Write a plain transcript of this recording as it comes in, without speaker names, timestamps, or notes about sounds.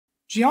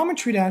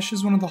Geometry Dash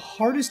is one of the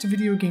hardest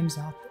video games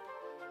out there.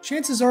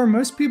 Chances are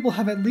most people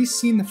have at least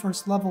seen the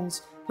first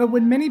levels, but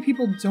what many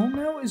people don't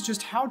know is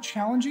just how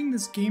challenging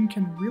this game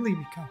can really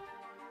become.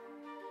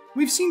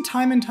 We've seen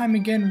time and time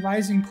again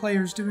rising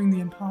players doing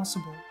the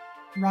impossible,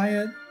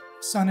 Riot,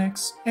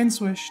 Sunix, and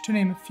Swish to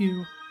name a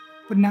few,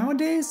 but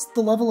nowadays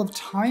the level of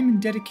time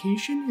and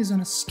dedication is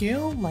on a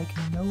scale like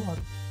no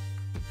other.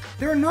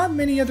 There are not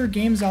many other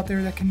games out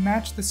there that can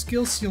match the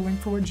skill ceiling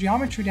for what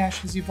Geometry Dash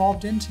has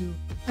evolved into,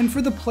 and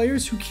for the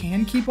players who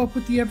can keep up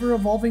with the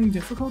ever-evolving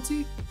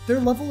difficulty, their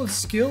level of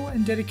skill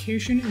and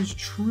dedication is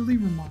truly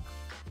remarkable.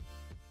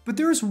 But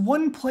there is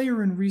one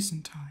player in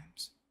recent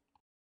times,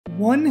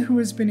 one who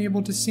has been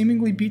able to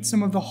seemingly beat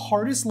some of the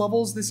hardest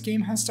levels this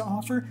game has to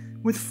offer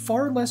with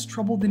far less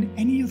trouble than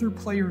any other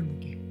player in the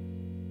game.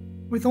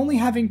 With only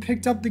having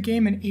picked up the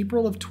game in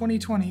April of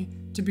 2020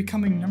 to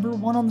becoming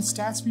 #1 on the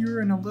stats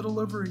viewer in a little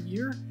over a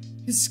year,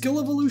 his skill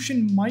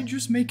evolution might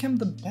just make him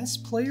the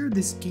best player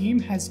this game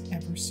has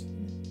ever seen.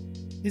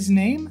 His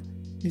name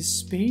is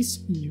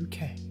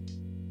Spaceuk.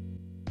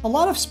 A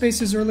lot of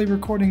Space's early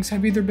recordings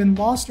have either been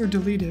lost or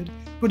deleted,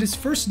 but his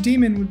first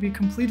demon would be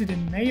completed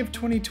in May of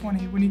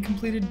 2020 when he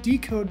completed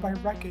Decode by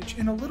Wreckage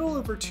in a little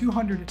over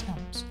 200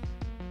 attempts.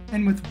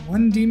 And with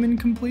one demon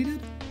completed,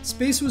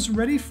 Space was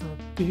ready for a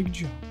big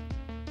jump.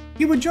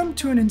 He would jump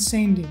to an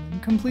insane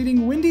demon,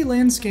 completing Windy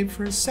Landscape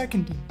for his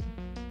second demon,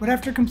 but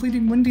after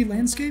completing Windy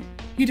Landscape,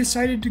 he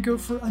decided to go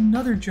for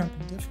another jump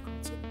in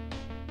difficulty,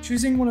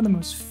 choosing one of the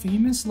most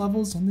famous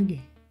levels in the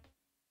game.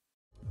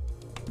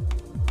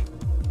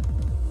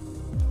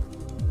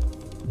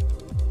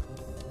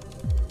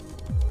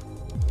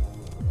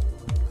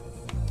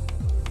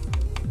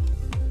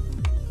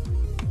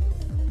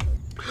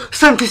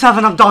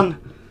 "77, I'm done!"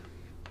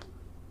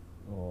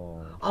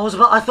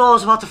 I thought I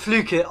was about to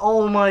fluke it.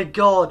 Oh my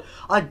god.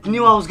 I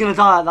knew I was gonna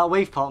die at that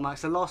wave part,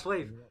 Max, the last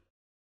wave.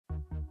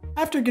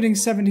 After getting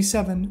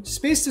 77,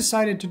 Space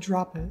decided to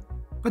drop it,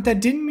 but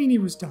that didn't mean he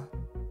was done,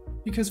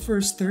 because for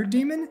his third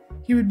demon,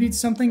 he would beat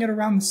something at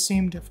around the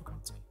same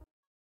difficulty.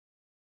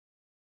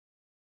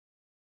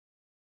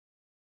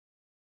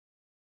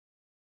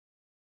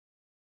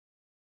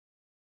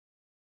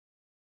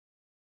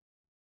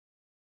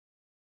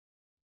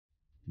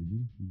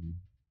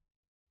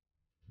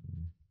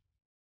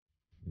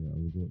 Yeah, I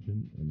was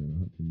watching and then I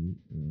had to mute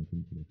and I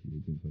couldn't tell if you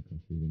were being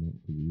sarcastic or not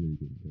because we really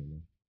couldn't tell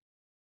that.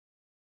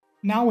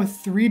 Now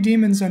with 3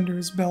 demons under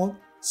his belt,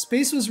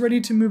 Space was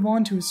ready to move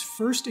on to his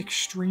first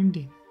extreme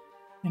demon.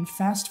 And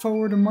fast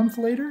forward a month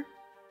later,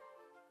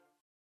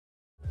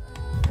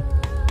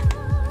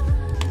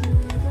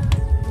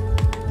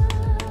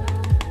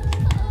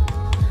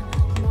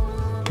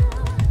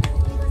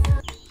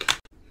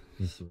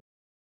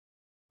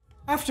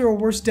 after a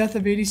worse death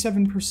of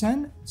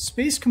 87%,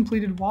 Space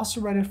completed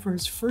Wasseretta for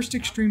his first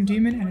extreme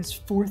demon and his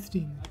 4th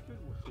demon.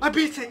 I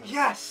beat it,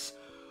 yes!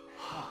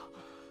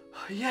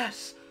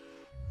 Yes!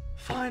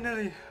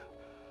 Finally!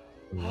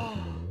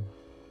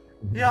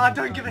 Yeah, I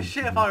don't give a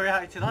shit if I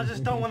reacted, I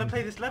just don't want to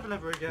play this level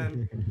ever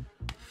again.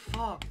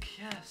 Fuck,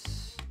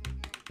 yes.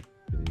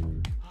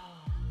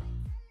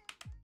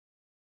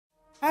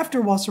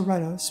 After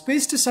Wasseretta,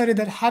 Space decided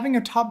that having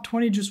a top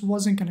 20 just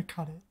wasn't going to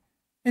cut it.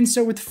 And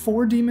so with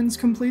 4 demons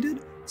completed,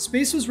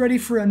 Space was ready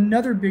for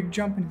another big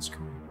jump in his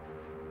career.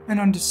 And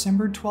on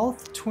December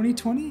 12th,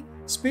 2020,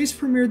 Space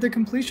premiered the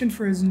completion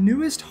for his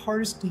newest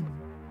hardest demon,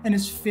 and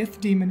his 5th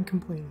demon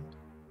completed.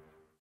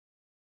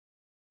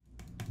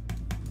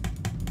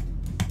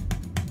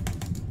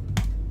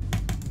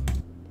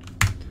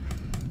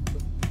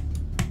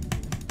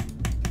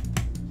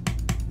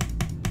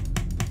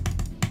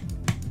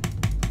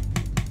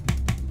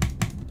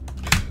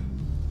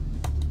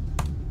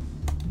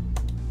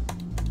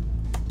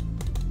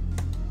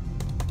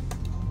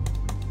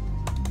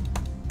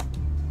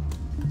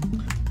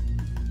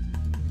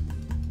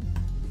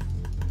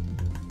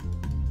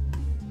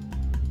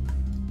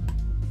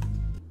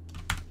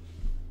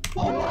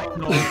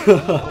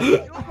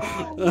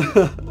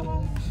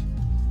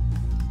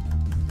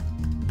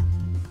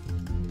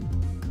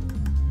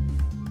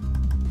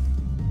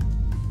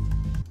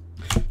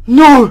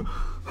 No!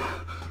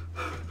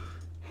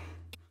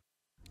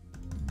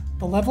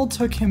 The level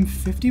took him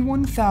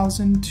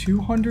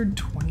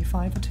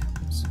 51,225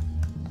 attempts.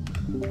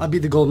 I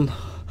beat the golden.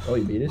 Oh,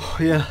 you beat it? Oh,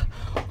 yeah.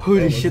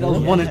 Holy shit, that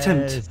was 1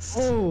 attempt.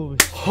 Oh,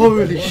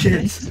 holy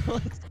shit.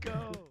 Let's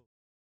go.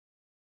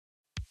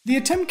 The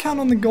attempt count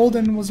on the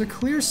golden was a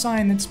clear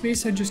sign that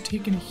Space had just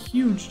taken a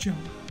huge jump.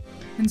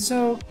 And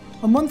so,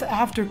 a month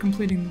after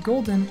completing the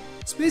golden,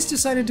 Space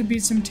decided to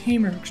beat some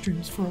tamer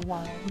extremes for a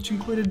while, which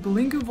included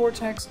Belinko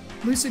Vortex,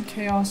 Lucid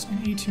Chaos,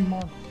 and A2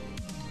 Marble.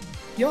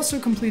 He also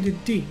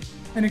completed D,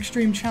 an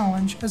extreme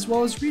challenge, as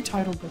well as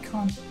retitled by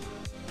Convent.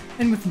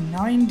 And with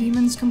 9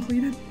 demons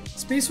completed,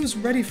 Space was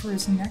ready for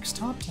his next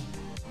top 10.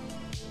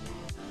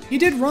 He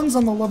did runs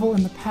on the level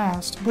in the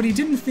past, but he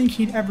didn't think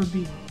he'd ever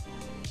beat it.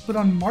 But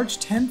on March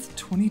 10th,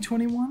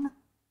 2021,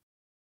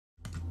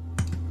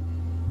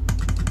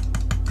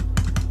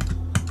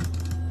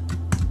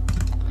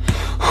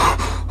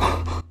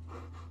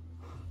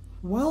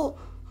 Well,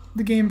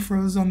 the game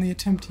froze on the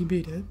attempt he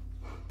beat it.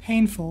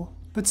 Painful,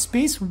 but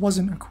Space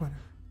wasn't a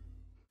quitter.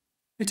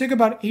 It took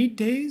about 8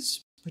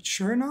 days, but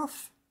sure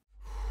enough,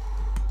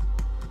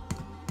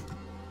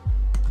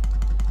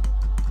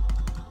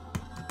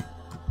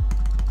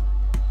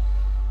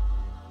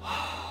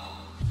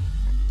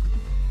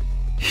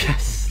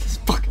 yes, let's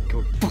fucking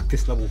go. Fuck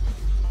this level.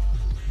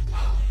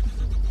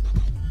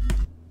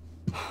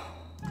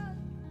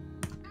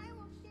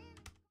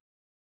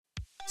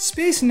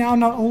 Space now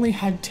not only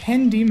had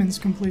 10 demons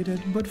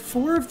completed, but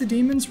 4 of the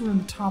demons were in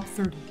the top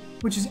 30,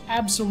 which is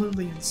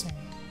absolutely insane.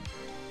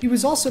 He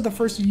was also the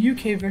first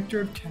UK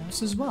victor of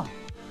Tennis as well,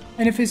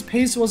 and if his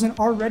pace wasn't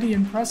already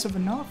impressive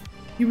enough,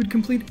 he would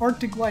complete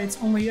Arctic Lights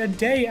only a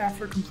day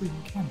after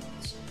completing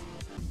Candles.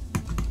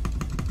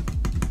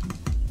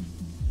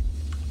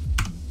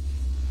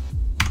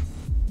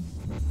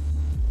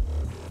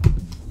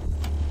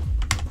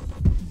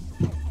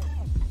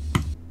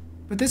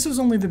 But this was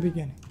only the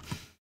beginning.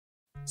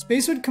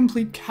 Space would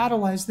complete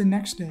Catalyze the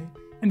next day,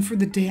 and for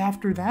the day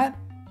after that,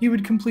 he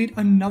would complete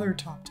another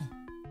top 10.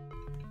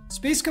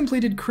 Space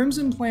completed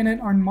Crimson Planet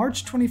on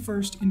March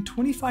 21st in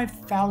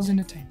 25,000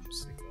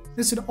 attempts.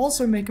 This would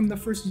also make him the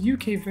first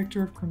UK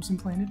victor of Crimson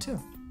Planet too.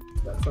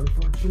 That's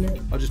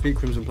unfortunate. I just beat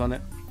Crimson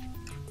Planet.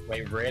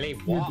 Wait, really?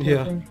 What?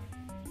 Yeah.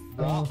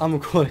 I'm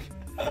recording.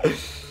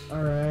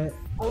 Alright.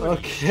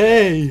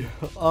 Okay.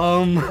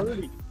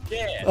 Holy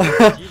shit.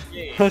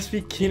 GG. Let's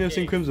beat Kinos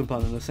and Crimson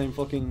Planet in the same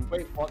fucking...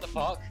 Wait, what the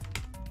fuck?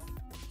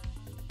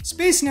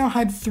 Space now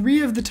had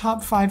 3 of the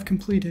top 5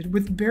 completed,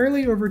 with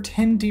barely over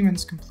 10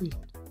 demons completed.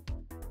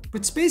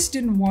 But Space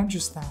didn't want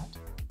just that.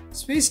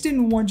 Space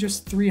didn't want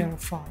just 3 out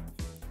of 5.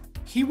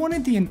 He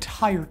wanted the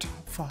entire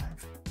top 5.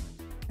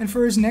 And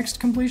for his next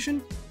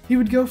completion, he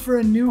would go for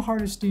a new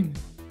hardest demon.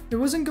 It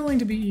wasn't going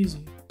to be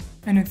easy,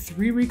 and in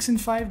 3 weeks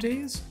and 5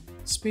 days,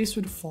 Space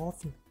would fall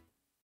through.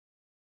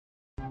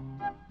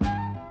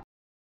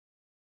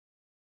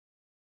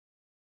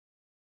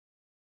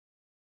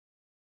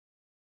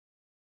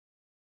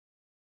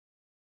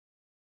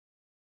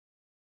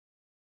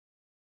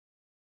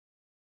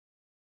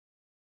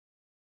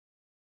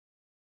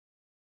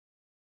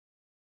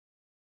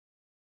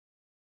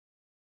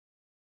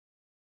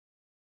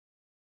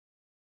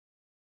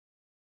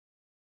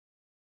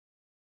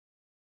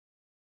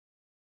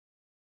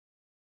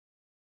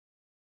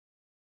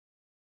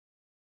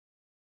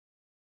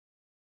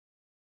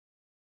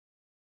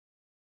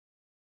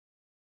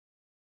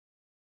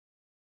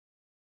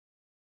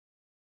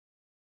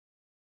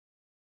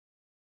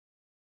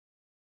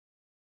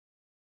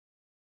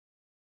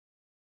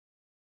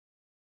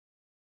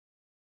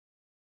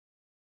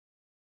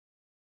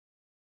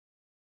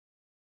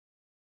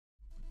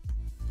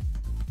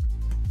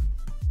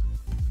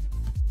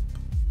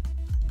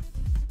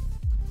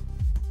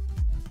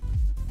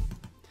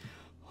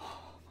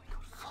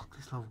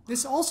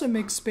 This also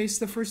makes Space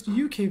the first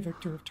UK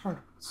victor of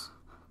Tartarus,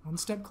 one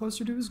step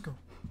closer to his goal.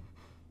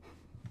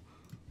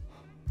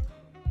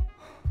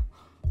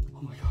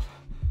 Oh my god.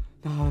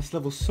 Nah, this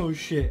level's so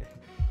shit.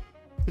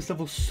 This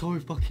level's so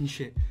fucking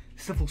shit.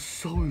 This level's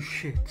so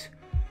shit.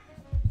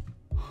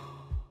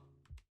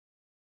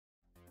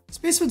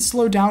 Space would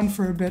slow down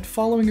for a bit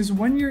following his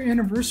 1-year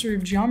anniversary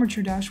of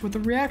Geometry Dash with a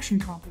reaction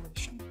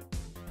compilation.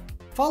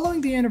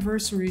 Following the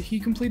anniversary, he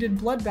completed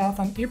Bloodbath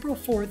on April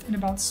 4th in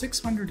about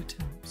 600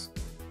 attempts.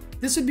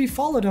 This would be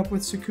followed up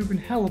with Succubin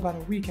Hell about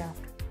a week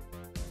after.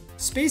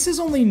 Space is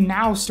only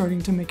now starting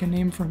to make a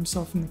name for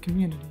himself in the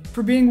community,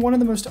 for being one of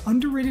the most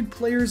underrated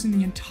players in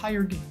the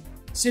entire game,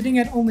 sitting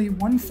at only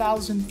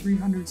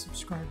 1,300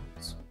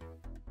 subscribers.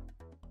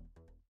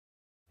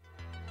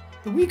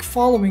 The week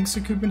following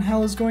Succubin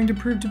Hell is going to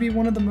prove to be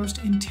one of the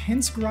most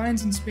intense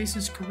grinds in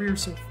Space's career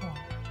so far.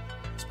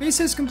 Space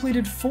has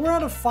completed 4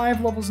 out of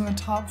 5 levels in the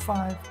top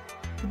 5,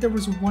 but there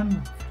was 1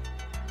 left,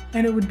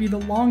 and it would be the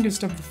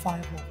longest of the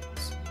 5 levels.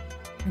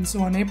 And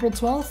so on April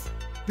 12th,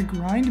 the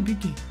grind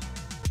began.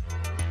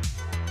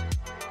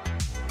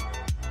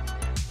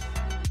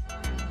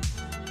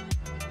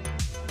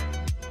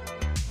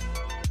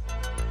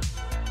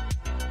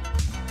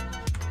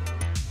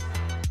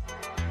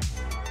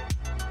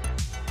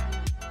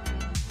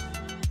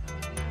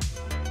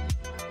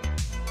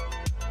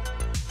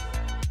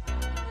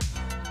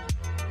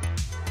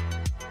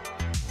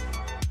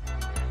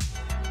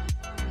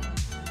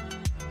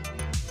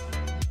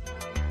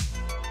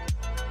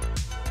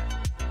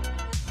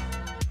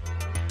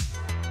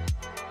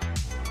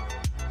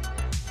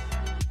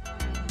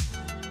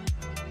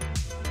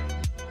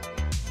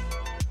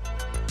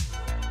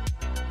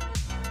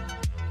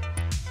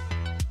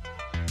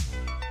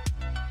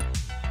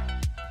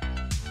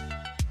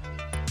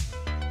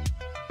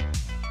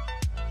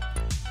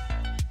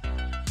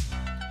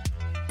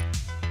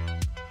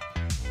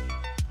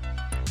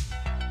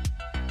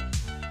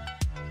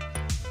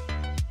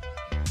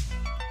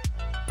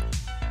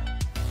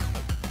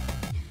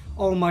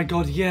 Oh my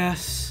god,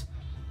 yes!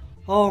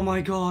 Oh my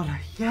god,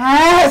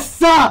 yes!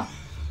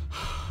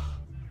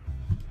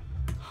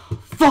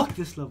 Fuck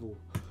this level!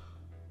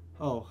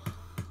 Oh.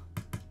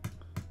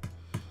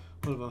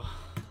 Whatever.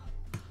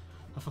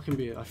 I fucking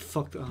beat it. I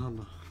fucked it. Oh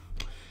no.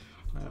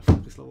 I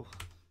fucked this level.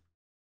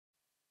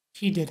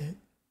 He did it.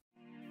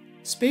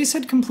 Space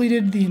had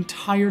completed the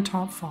entire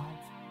top 5.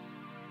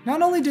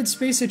 Not only did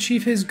Space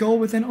achieve his goal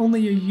within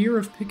only a year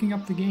of picking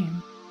up the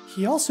game,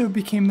 he also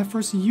became the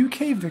first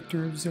UK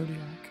victor of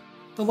Zodiac.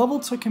 The level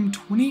took him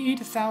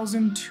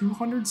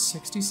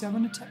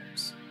 28,267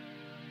 attempts.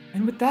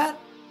 And with that,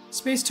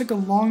 Space took a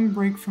long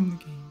break from the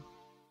game.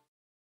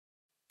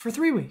 For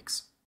 3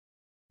 weeks.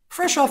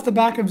 Fresh off the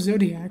back of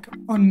Zodiac,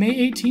 on May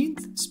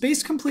 18th,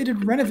 Space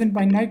completed Renovant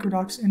by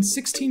Nigrodox in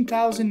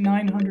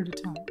 16,900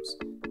 attempts.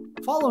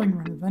 Following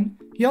Renovant,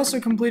 he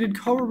also completed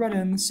Coloretta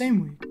in the same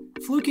week,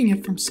 fluking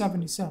it from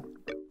 77.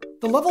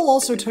 The level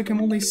also took him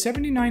only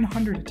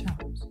 7,900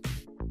 attempts.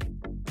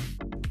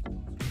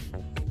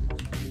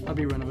 I'll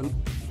be Renovant.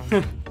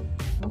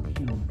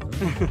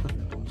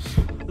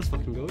 Let's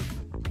fucking go.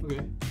 Okay.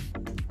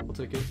 I'll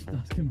take it.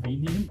 That's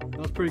convenient.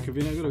 That's pretty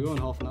convenient. I gotta go in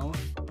half an hour.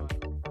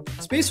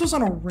 Space was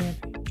on a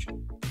rampage,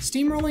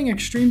 steamrolling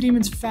Extreme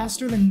Demons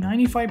faster than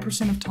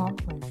 95% of top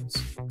players.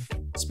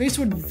 Space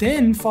would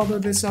then follow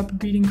this up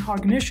beating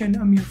Cognition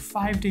a mere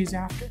 5 days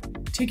after,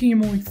 taking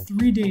him only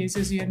 3 days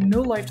as he had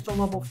no life to the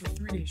level for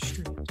 3 days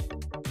straight.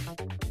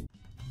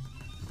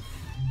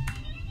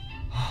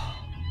 I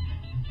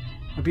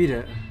beat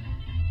it.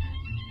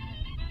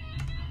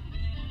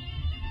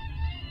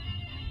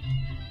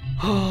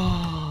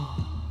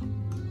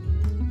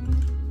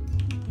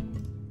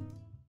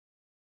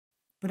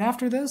 But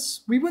after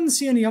this, we wouldn't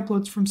see any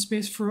uploads from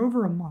Space for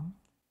over a month.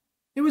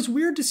 It was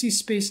weird to see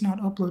Space not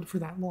upload for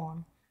that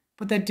long,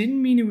 but that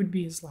didn't mean it would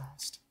be his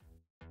last.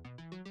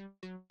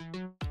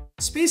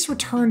 Space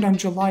returned on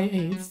July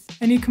 8th,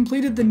 and he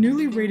completed the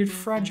newly rated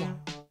Fragile,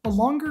 a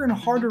longer and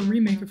harder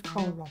remake of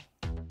Colorado.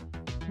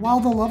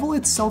 While the level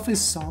itself is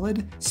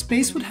solid,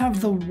 Space would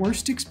have the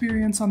worst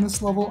experience on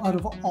this level out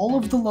of all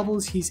of the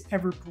levels he's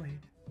ever played.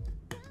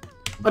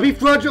 I beat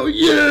Fragile.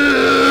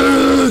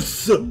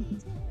 Yes!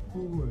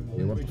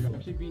 Yeah, what the fuck?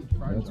 actually beat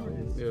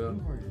Fragile? Yeah.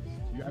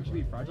 You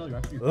actually beat Fragile? You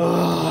actually beat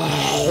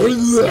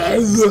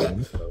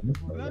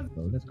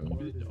Let's go.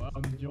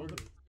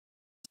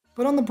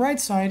 But on the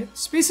bright side,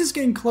 Space is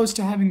getting close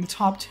to having the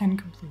top 10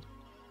 completed.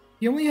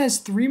 He only has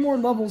 3 more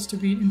levels to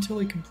beat until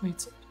he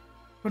completes it.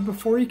 But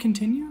before he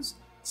continues,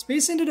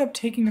 Space ended up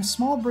taking a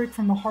small break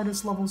from the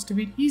hardest levels to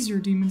beat easier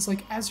demons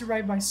like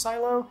Azurite by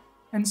Silo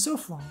and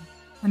Soflan,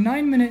 a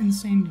 9-minute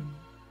insane demon,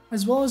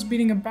 as well as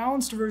beating a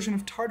balanced version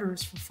of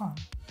Tartarus for fun.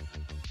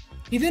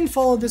 He then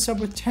followed this up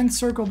with 10th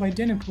Circle by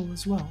Dinapool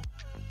as well.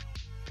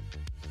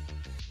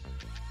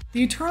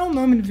 The Eternal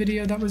Moment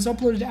video that was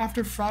uploaded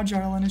after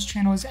Fragile on his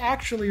channel is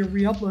actually a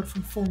re-upload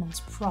from 4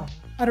 months prior,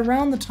 at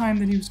around the time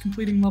that he was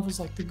completing levels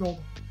like the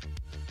Golden.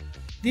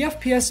 The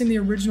FPS in the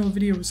original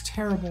video was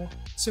terrible,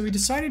 so he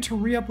decided to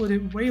re-upload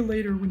it way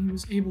later when he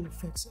was able to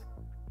fix it.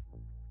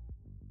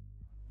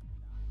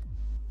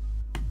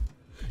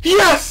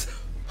 Yes!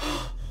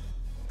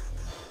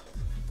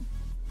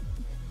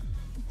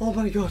 Oh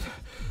my god.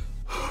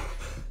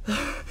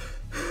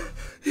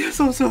 Yes,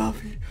 I'm so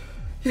happy.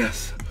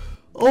 Yes.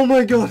 Oh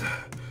my god.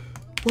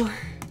 What?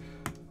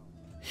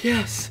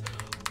 Yes.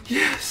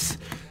 Yes.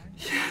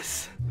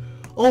 Yes.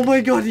 Oh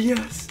my god,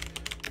 yes.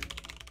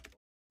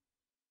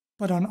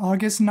 But on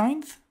August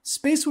 9th,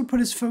 Space would put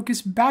his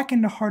focus back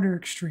into harder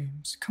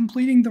extremes,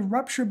 completing the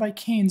Rupture by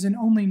Canes in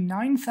only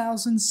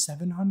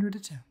 9,700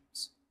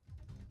 attempts.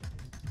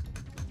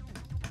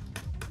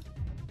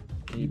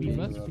 I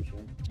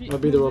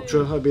beat the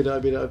Rupture, I beat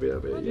it,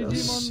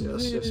 yes,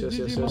 yes, yes, yes,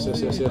 yes, yes, yes,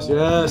 yes,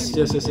 yes,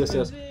 yes, yes, yes,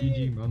 yes.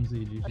 GG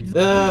Mumsy, GG.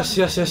 Yes,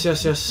 yes, yes,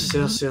 yes, yes,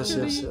 yes, yes,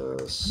 yes,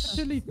 yes.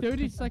 Literally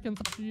 30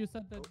 seconds after you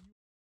said that.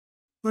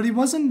 But he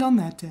wasn't done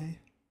that day.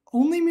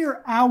 Only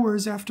mere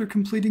hours after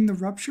completing the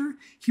Rupture,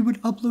 he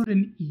would upload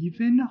an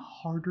even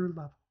harder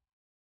level.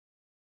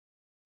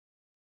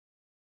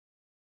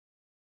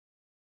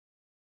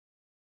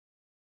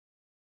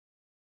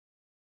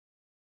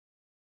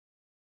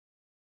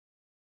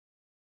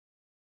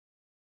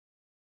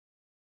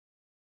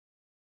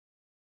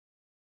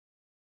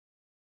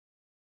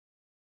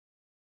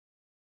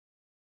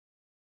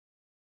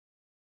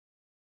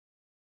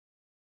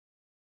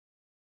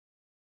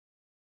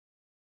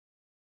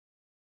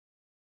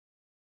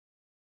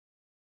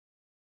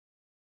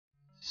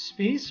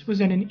 Space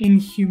was at an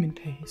inhuman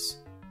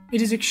pace.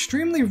 It is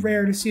extremely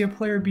rare to see a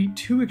player beat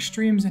 2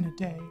 extremes in a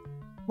day.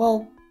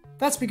 Well,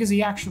 that's because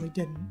he actually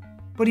didn't,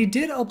 but he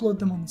did upload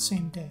them on the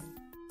same day.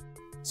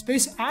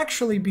 Space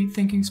actually beat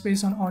Thinking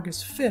Space on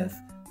August 5th,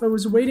 but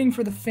was waiting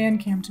for the fan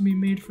cam to be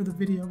made for the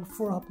video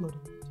before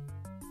uploading it.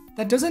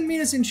 That doesn't mean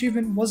his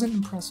achievement wasn't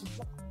impressive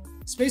though.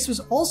 Space was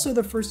also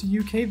the first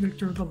UK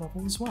victor of the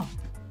level as well.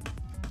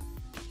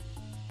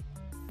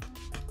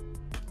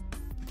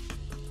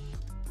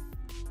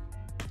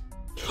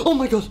 Oh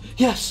my god,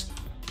 yes!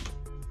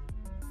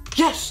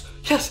 Yes!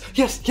 Yes!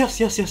 Yes! Yes!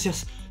 Yes! Yes!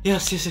 Yes!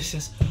 Yes! Yes! Yes!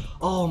 Yes!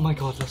 Oh my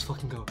god, let's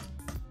fucking go.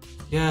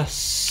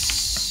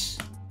 Yes!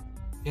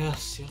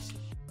 Yes! Yes!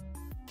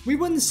 We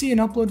wouldn't see an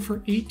upload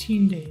for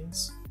 18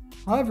 days.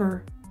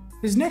 However,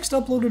 His next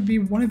upload would be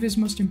one of his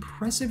most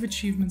impressive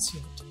achievements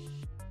yet.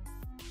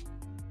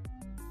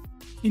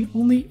 In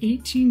only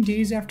 18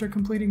 days after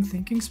completing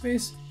Thinking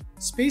Space,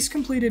 Space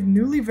completed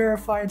newly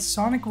verified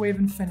Sonic Wave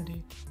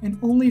Infinity in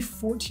only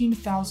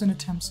 14,000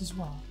 attempts as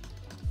well.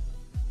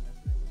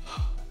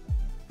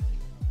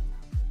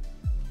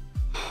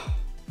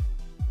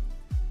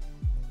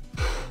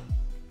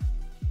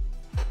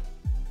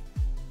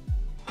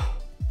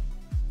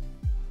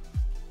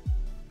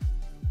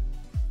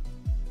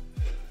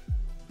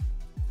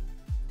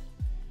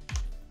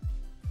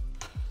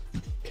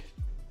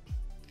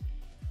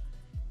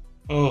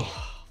 Oh,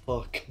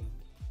 fuck.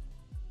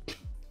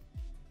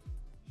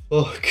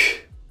 Fuck.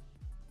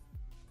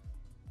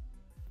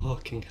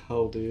 Fucking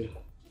hell, dude.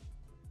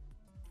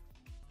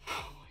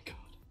 Oh my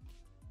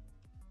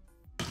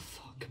god.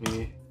 Fuck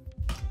me.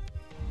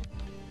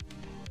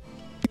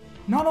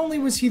 Not only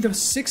was he the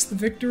 6th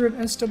victor of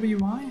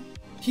SWI,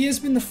 he has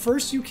been the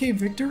first UK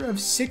victor of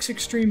 6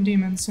 Extreme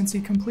Demons since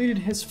he completed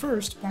his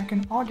first back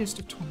in August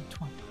of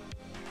 2020.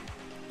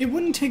 It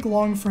wouldn't take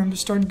long for him to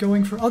start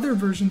going for other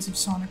versions of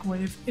Sonic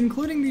Wave,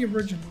 including the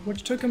original,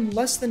 which took him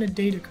less than a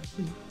day to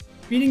complete,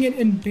 beating it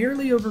in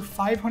barely over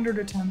 500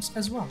 attempts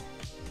as well.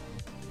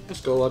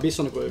 Let's go, I beat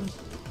Sonic Wave.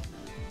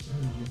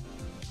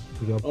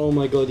 Oh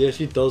my god, yeah,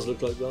 she does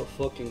look like that.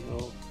 Fucking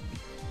hell.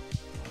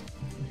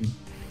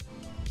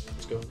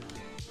 Let's go.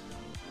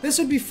 This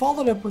would be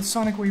followed up with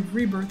Sonic Wave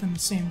Rebirth in the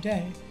same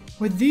day,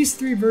 with these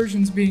 3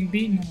 versions being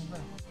beaten in a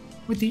row,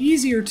 with the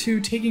easier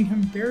 2 taking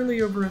him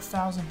barely over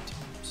 1,000 attempts.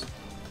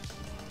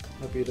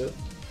 I beat it.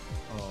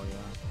 Oh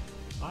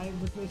yeah. I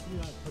was literally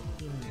like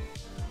fucking.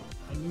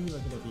 I knew you were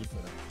gonna beat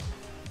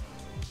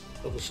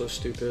it. That was so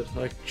stupid.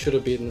 I should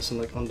have beaten this in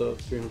like under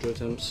 300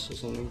 attempts or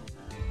something.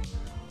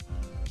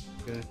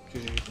 Okay,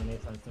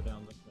 GG.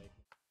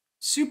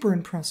 Super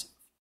impressive.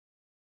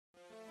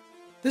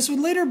 This would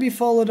later be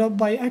followed up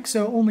by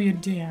EXO only a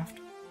day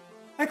after.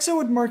 EXO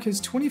would mark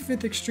his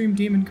 25th Extreme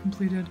Demon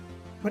completed,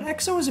 but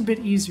EXO was a bit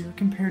easier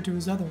compared to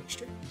his other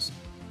extremes,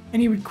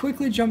 and he would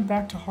quickly jump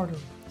back to harder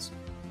ones.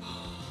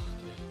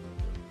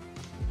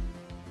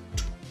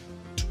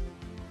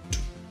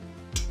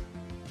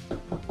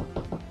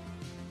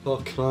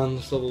 Fuck man,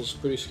 this level's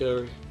pretty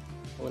scary.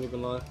 I won't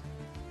even lie.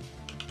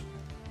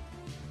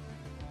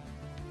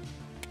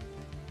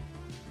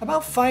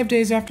 About 5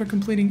 days after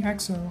completing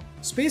EXO,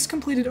 Space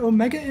completed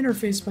Omega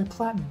Interface by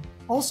Platinum,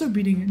 also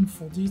beating it in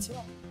full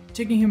detail,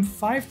 taking him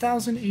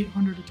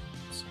 5,800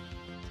 attempts.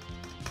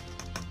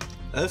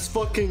 Let's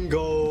fucking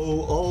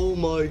go! Oh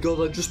my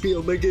god, I just beat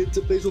Omega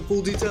Interface on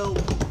full detail!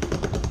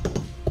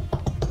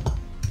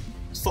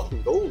 Let's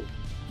fucking go!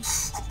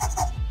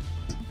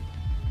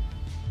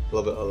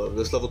 Love it, I love it.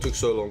 This level took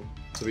so long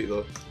to beat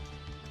though.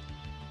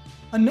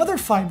 Another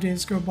 5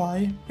 days go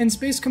by, and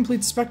Space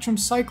completes Spectrum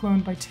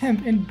Cyclone by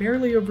Temp in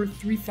barely over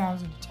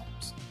 3,000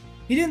 attempts.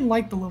 He didn't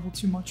like the level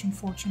too much,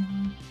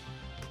 unfortunately.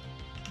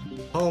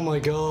 Oh my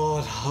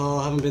god, oh,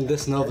 I haven't been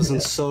this nervous in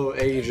so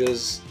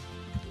ages.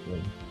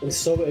 In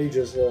so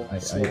ages, yeah. I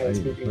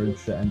heard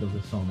the end of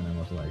the song and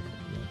I was like,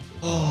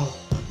 yeah. Oh,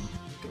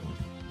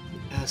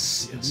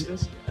 yes, yes,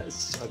 yes,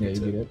 yes. I Yeah, you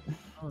beat did it. it.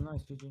 Oh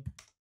nice, GG.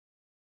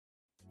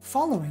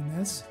 Following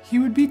this, he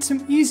would beat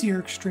some easier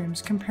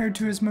extremes compared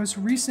to his most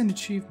recent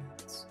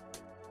achievements.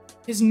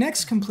 His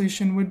next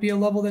completion would be a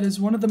level that is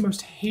one of the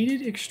most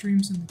hated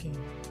extremes in the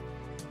game.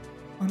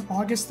 On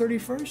August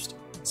 31st,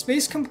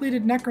 Space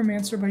completed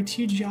Necromancer by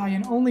TGI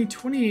in only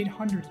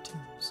 2,800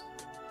 attempts.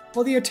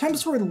 While the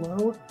attempts were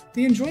low,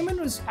 the enjoyment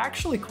was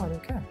actually quite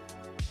okay.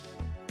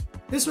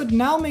 This would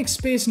now make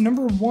Space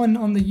number 1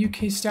 on the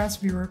UK stats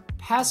viewer,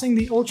 passing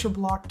the Ultra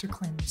Block to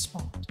claim the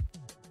spot.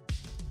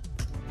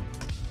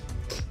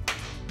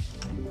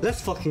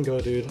 Let's fucking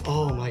go, dude.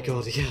 Oh my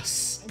god,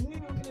 yes. I knew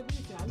you were gonna beat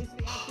it. I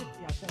literally had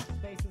 50. I said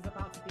Space is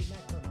about to beat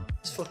Necromancer.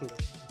 Let's fucking go.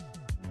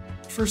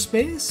 For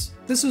Space,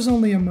 this was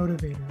only a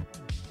motivator,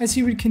 as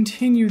he would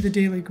continue the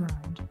daily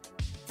grind.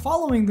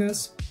 Following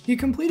this, he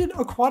completed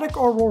Aquatic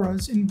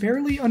Auroras in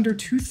barely under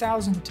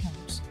 2,000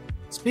 attempts.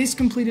 Space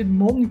completed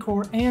Molten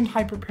Core and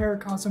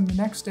Hyperparacosm the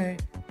next day,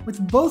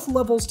 with both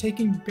levels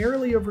taking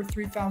barely over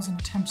 3,000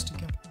 attempts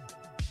together.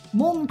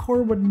 Molten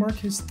Core would mark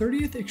his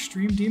 30th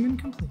Extreme Demon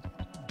completed.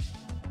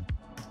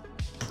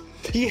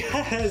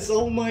 Yes!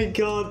 Oh my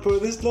god, bro,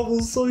 this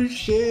level's so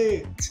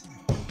shit!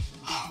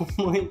 Oh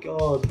my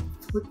god.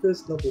 Fuck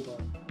this level,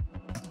 man.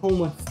 Oh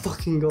my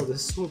fucking god,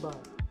 this is so bad.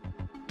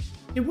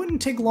 It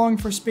wouldn't take long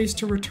for Space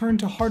to return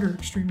to harder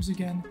extremes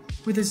again,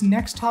 with his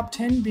next top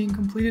 10 being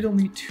completed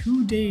only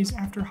 2 days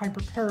after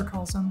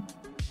Hyperparacosm,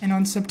 and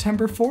on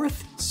September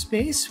 4th,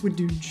 Space would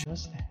do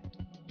just that.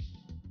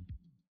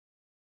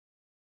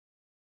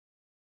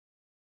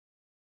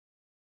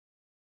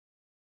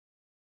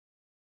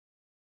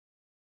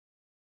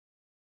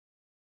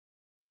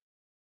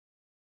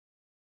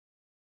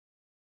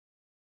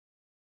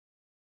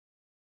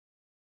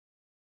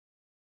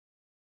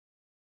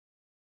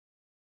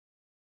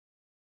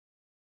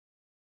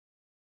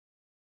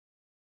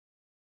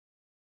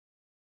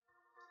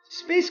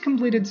 Space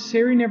completed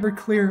Sari Never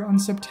Clear on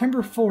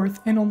September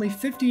 4th in only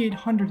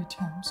 5,800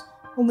 attempts,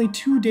 only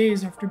 2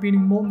 days after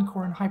beating Molten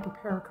Core in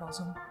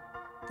Hyperparacosm.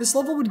 This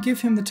level would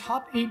give him the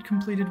top 8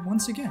 completed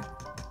once again.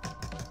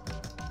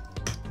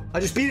 I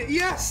just beat it.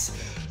 Yes!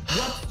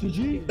 What?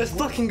 GG? Let's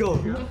fucking go.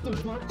 What the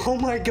fuck? Oh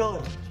my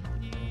god.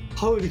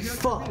 Holy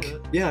fuck.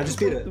 Yeah, I just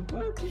beat it.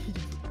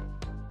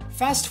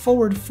 Fast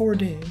forward 4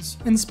 days,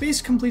 and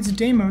Space completes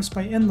Deimos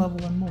by end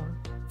level and more,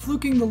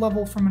 fluking the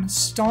level from an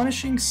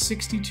astonishing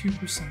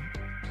 62%,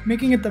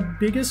 making it the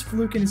biggest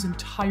fluke in his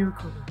entire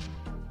career.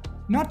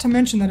 Not to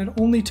mention that it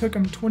only took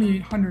him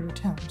 2,800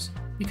 attempts,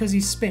 because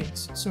he's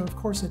Space, so of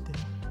course it did.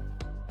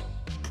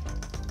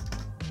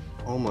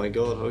 Oh my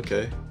god,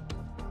 okay.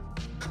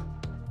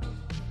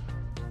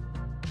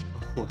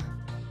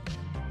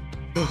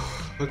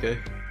 Okay,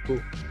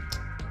 cool.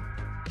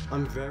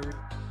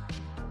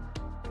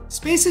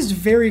 Space is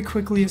very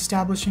quickly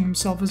establishing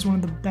himself as one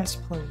of the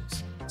best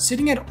players.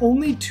 Sitting at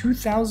only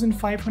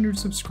 2,500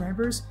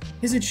 subscribers,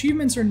 his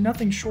achievements are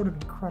nothing short of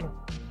incredible.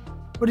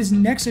 But his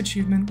next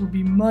achievement will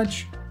be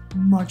much,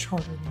 much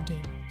harder than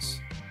Deimos.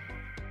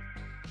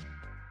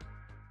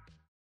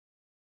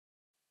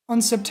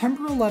 On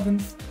September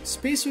 11th,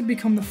 Space would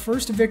become the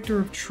first victor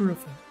of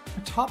Truefit,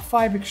 a top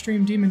 5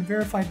 extreme demon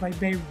verified by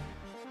Beirut.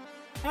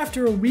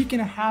 After a week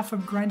and a half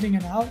of grinding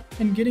it out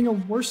and getting a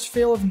worst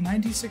fail of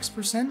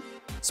 96%,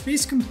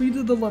 Space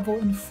completed the level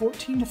in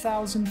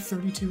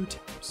 14,032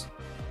 attempts.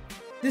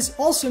 This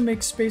also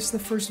makes Space the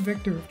first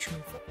victor of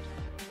Truefit.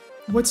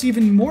 What's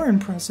even more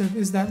impressive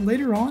is that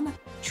later on,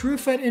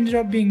 Truefit ended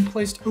up being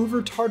placed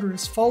over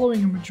Tartarus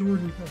following a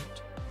majority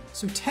vote.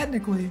 So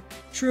technically,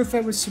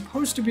 Truefit was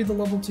supposed to be the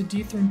level to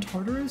dethrone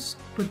Tartarus,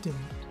 but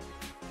didn't.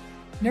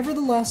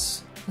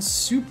 Nevertheless, a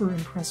super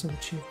impressive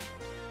achievement.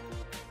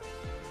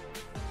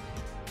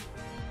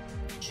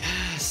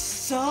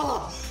 Yes!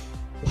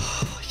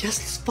 Yes,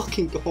 let's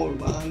fucking go,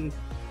 man.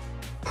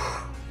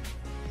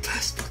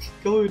 Let's fucking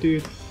go,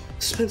 dude.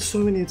 Spent so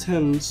many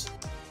attempts.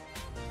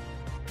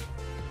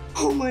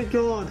 Oh my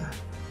god.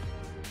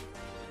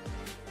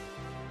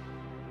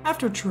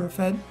 After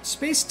Truefit,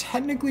 Space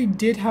technically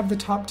did have the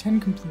top 10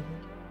 completed.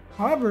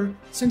 However,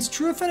 since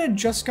Truefit had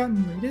just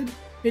gotten rated,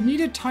 it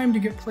needed time to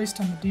get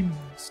placed on the demon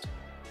list.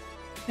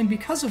 And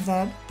because of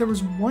that, there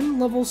was one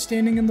level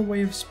standing in the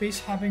way of Space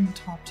having the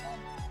top 10.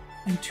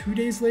 And 2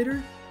 days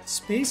later,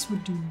 Space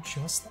would do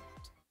just that.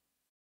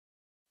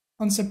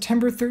 On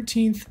September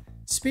 13th,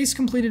 Space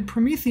completed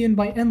Promethean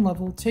by end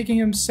level, taking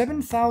him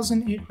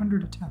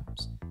 7,800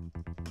 attempts.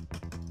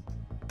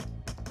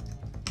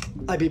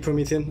 I beat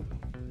Promethean.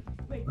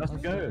 Let's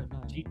go.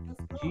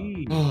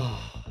 GG.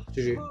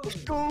 GG.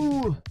 Let's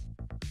go!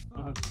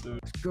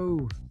 Let's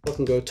go.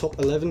 Fucking go. Top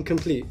 11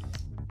 complete.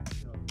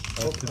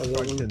 Top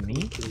subscribe 11 to me?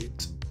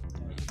 complete.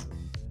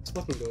 Let's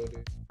fucking go,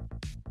 dude.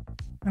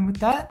 And with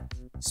that,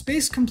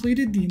 Space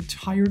completed the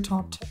entire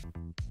top 10.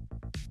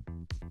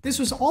 This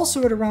was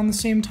also at around the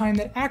same time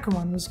that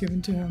Acheron was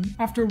given to him,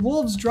 after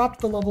Wolves dropped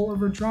the level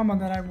over drama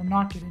that I will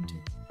not get into.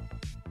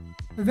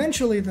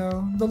 Eventually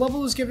though, the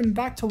level was given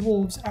back to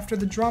Wolves after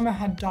the drama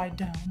had died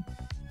down,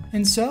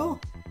 and so,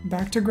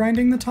 back to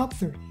grinding the top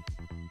 30.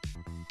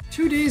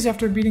 2 days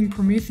after beating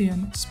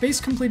Promethean, Space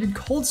completed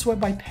Cold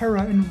Sweat by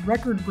Para in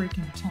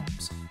record-breaking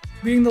attempts,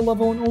 beating the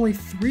level in only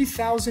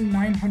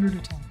 3,900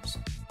 attempts.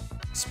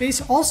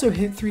 Space also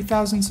hit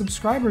 3,000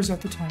 subscribers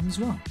at the time as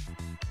well.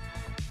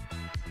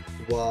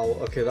 Wow,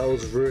 okay, that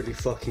was really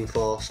fucking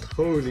fast.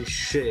 Holy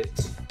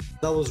shit.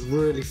 That was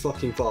really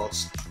fucking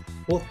fast.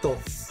 What the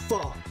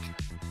fuck?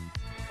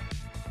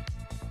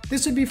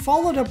 This would be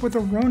followed up with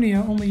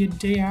Aronia only a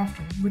day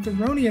after, with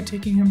Aronia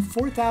taking him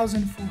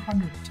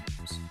 4,400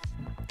 attempts.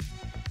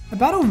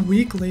 About a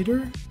week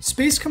later,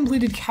 Space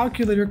completed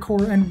Calculator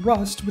Core and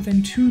Rust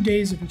within 2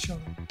 days of each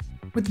other,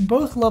 with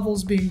both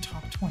levels being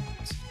top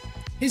 20s.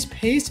 His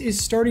pace is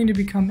starting to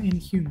become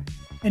inhuman,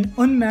 and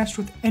unmatched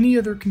with any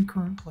other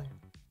concurrent player.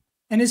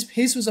 And his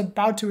pace was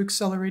about to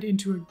accelerate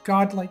into a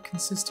godlike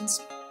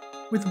consistency,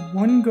 with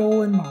one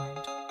goal in mind,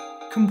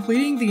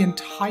 completing the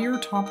entire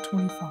top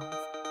 25.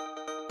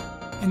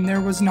 And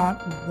there was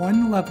not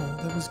one level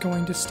that was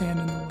going to stand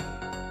in the way.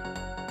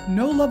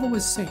 No level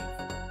was safe,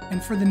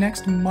 and for the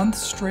next month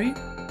straight,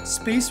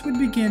 Space would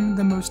begin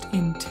the most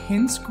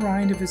intense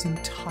grind of his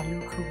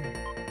entire career.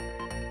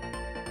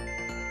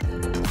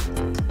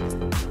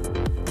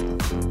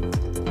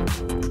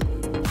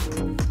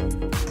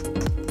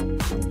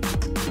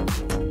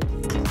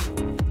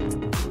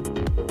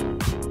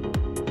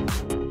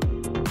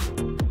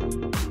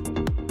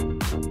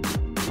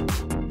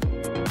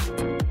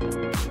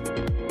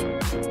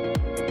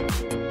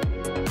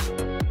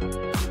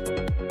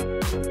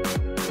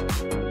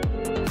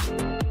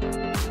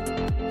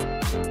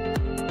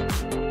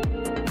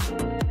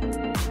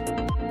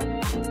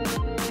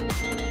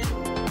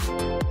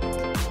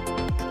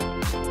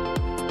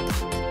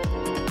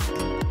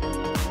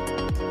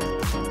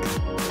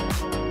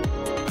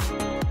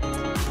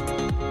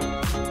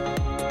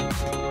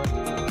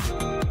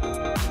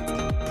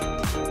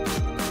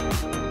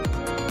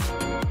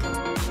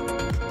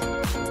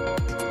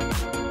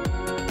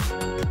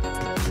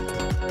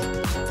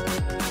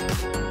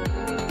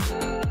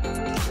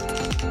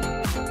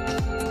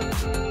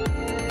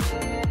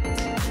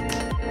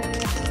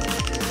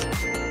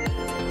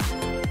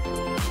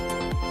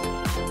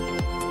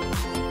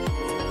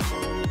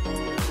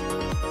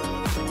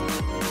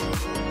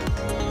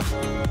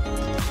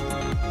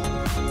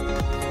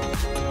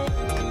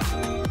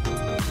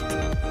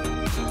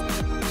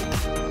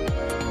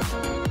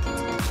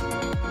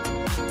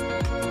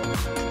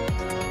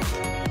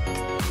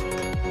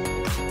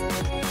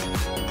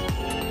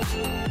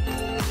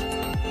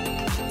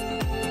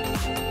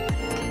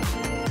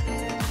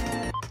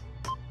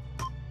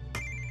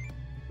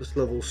 This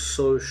level's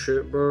so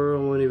shit, bro.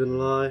 I won't even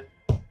lie.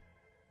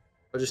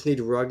 I just need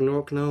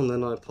Ragnarok now, and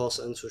then I pass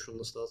Ensush on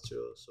the statue.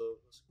 So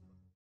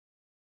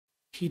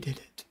He did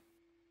it.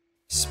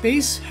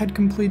 Space had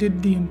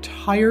completed the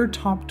entire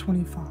top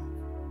 25.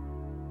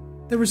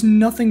 There was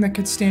nothing that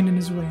could stand in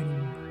his way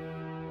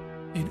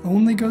anymore. It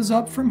only goes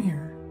up from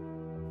here.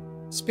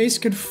 Space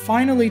could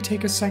finally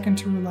take a second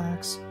to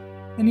relax,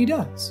 and he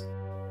does,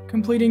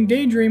 completing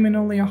Daydream in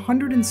only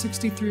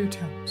 163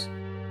 attempts.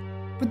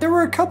 But there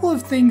were a couple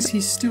of things he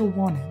still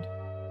wanted.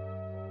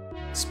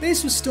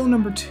 Space was still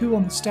number 2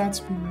 on the stats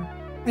bureau,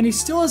 and he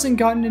still hasn't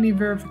gotten any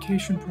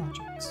verification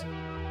projects.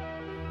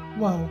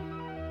 Well,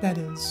 that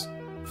is,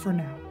 for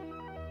now.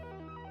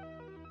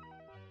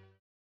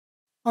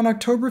 On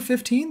October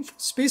 15th,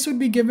 Space would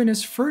be given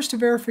his first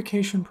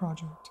verification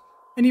project,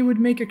 and he would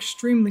make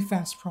extremely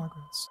fast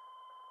progress.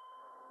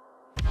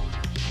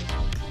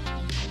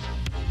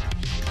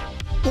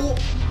 oh.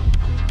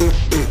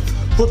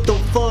 What the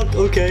fuck?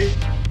 Okay.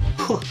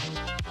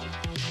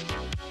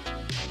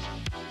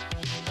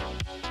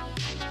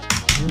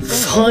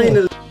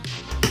 Finally.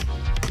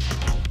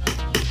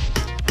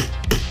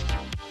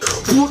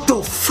 What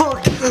the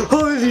fuck?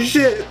 Holy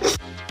shit!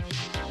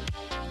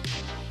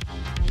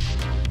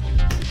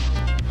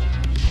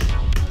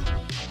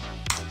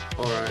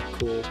 Alright,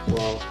 cool.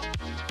 Wow.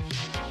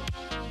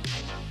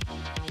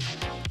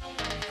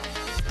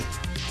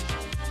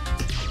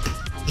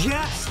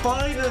 Yes!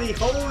 Finally!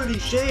 Holy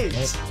shit!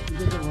 You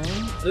did it wrong?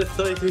 I did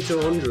 33 to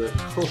 100.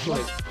 Oh my.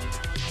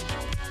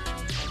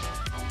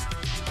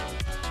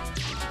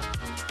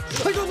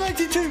 I got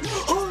 92!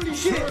 Holy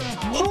shit!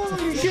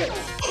 Holy shit!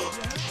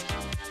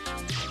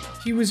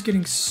 He was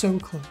getting so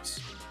close.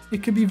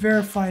 It could be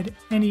verified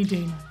any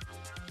day now.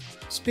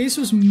 Space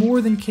was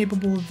more than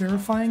capable of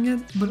verifying it,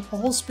 but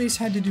all Space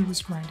had to do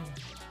was grind it out.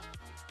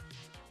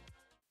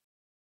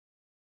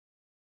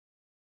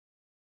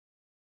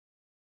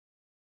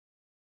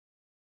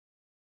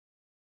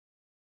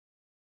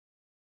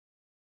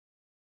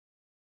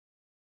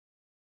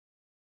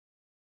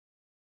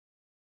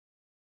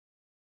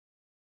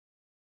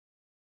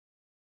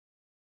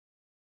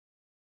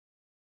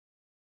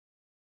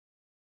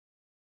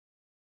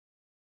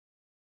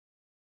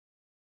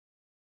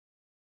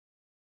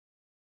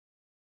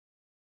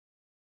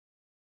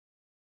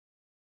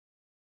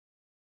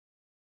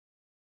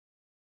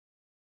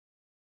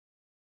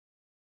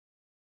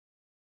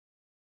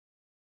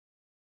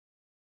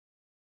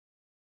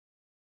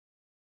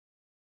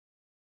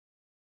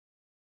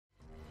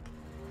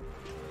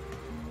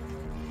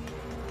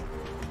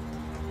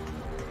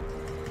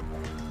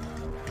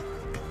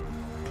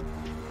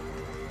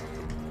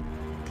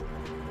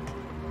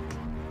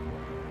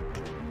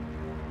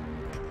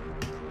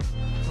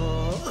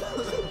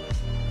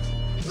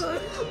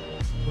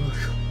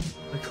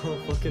 I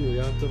can't fucking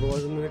react,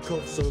 otherwise I'm gonna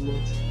cough so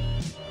much.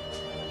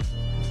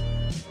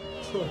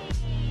 Oh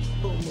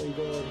my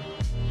god.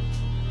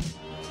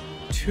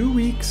 2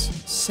 weeks,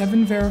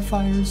 7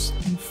 verifiers,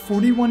 and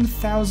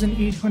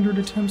 41,800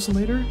 attempts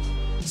later,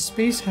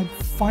 Space had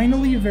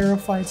finally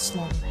verified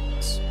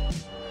Slaughterhouse.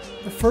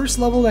 The first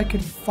level that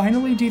could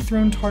finally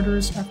dethrone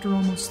Tartarus after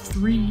almost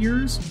 3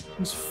 years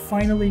was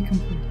finally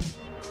completed.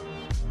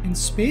 And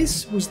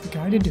Space was the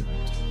guy to do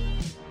it.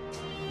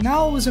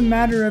 Now it was a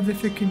matter of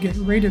if it could get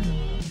rated or not.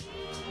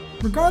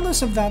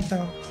 Regardless of that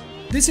though,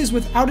 this is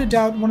without a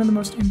doubt one of the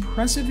most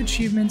impressive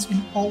achievements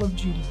in all of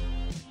GD.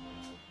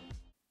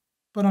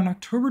 But on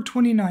October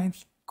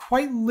 29th,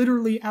 quite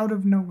literally out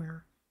of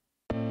nowhere,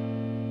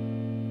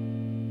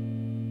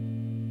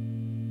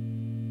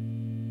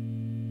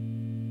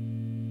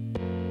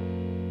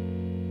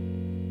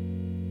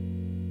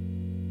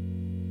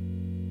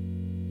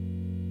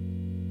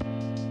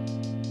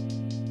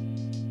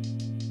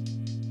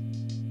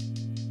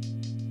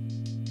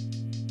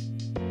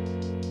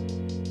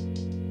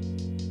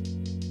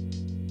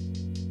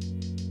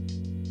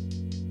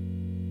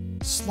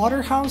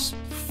 Slaughterhouse,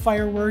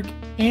 Firework,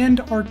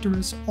 and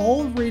Arcturus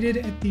all rated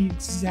at the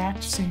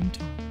exact same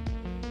time.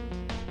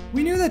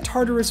 We knew that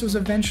Tartarus was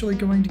eventually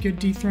going to get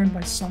dethroned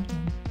by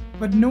something,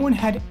 but no one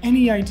had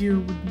any idea it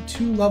would be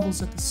 2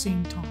 levels at the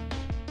same time.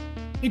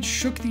 It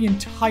shook the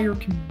entire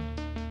community,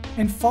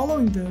 and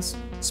following this,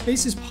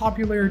 Space's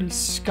popularity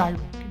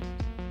skyrocketed.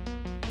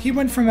 He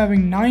went from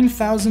having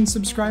 9,000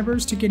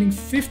 subscribers to getting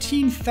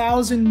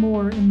 15,000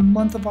 more in the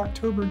month of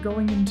October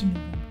going into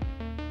November.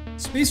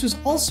 Space was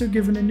also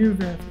given a new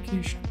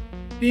verification,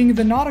 being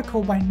the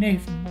Nautical by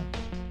Nathan Moore.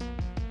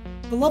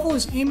 The level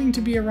is aiming to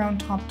be around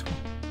top 20.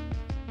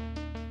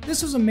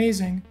 This was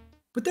amazing,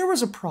 but there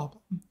was a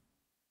problem.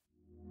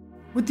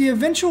 With the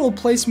eventual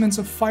placements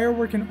of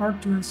Firework and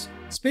Arcturus,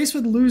 Space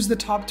would lose the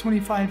top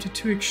 25 to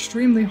 2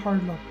 extremely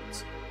hard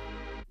levels.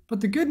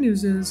 But the good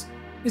news is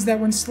that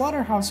when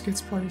Slaughterhouse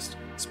gets placed,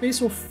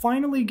 Space will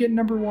finally get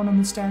number 1 on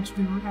the stats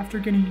viewer after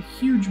getting a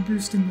huge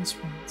boost in this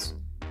runs.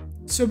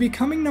 So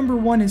becoming number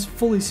 1 is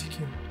fully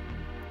secured.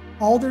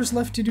 All there's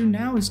left to do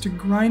now is to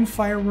grind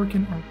Firework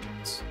and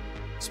Arcturus.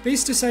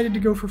 Space decided to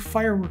go for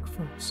Firework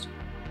first.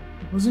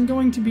 It wasn't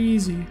going to be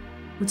easy,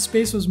 but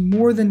Space was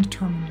more than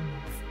determined enough.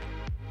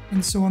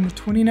 And so on the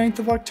 29th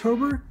of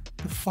October,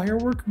 the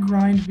firework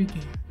grind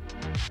began.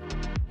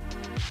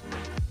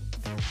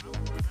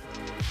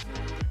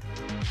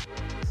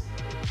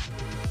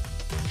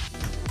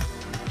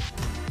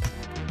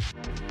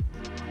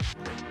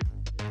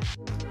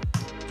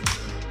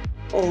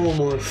 Oh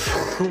my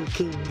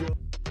fucking god.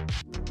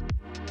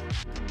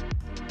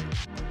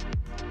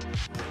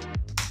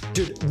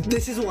 Dude,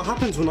 this is what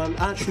happens when I'm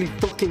actually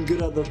fucking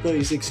good at the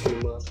 36 screen,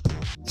 man.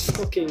 It's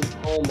fucking,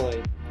 oh my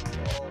god.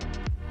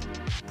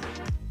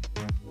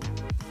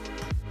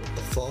 What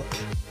the fuck?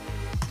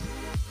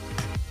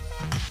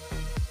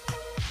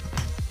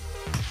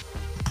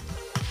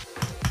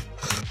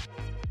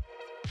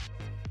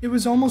 It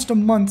was almost a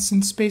month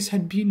since Space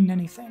had beaten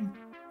anything.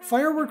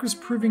 Firework was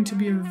proving to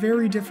be a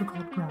very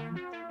difficult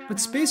grind, but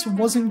Space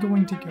wasn't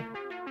going to give up.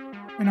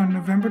 And on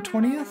November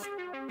 20th,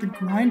 the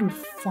grind would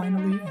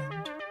finally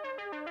end.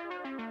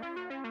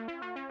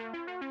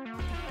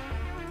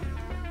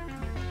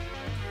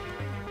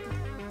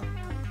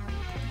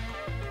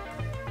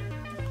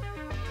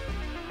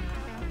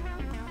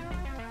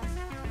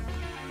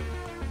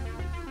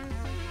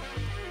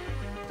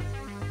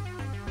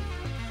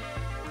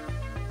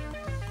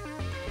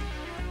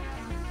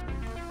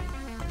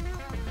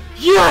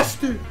 Yes,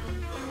 dude!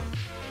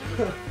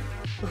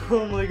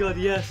 Oh my god,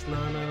 yes!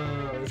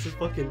 No. This is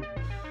fucking. I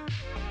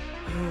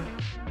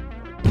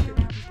hate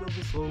this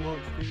level so much,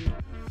 dude.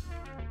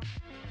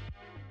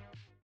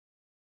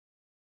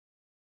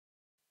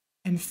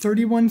 And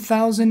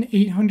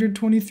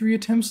 31,823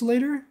 attempts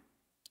later,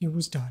 it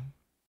was done.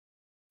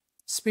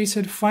 Space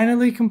had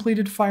finally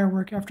completed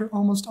Firework after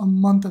almost a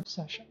month of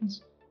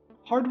sessions.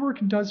 Hard work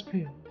does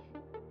pay off.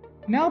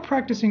 Now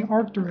practicing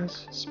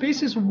Arcturus,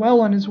 Space is well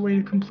on his way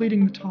to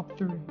completing the top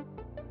 30,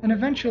 and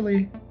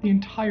eventually the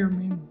entire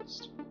main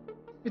list.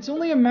 It's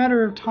only a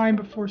matter of time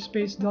before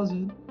Space does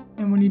it,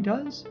 and when he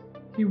does,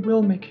 he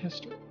will make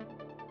history.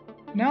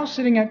 Now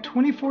sitting at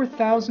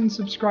 24,000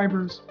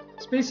 subscribers,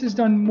 Space has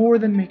done more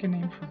than make a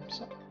name for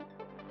himself.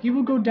 He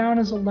will go down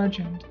as a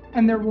legend,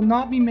 and there will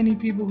not be many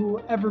people who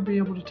will ever be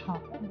able to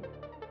top him.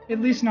 At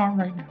least not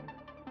right now.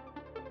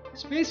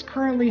 Space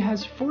currently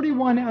has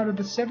 41 out of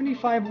the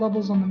 75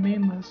 levels on the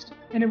main list,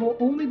 and it will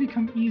only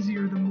become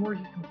easier the more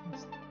he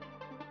completes them.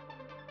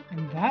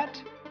 And that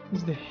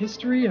is the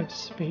history of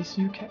Space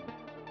UK.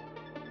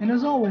 And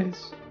as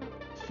always,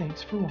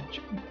 thanks for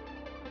watching.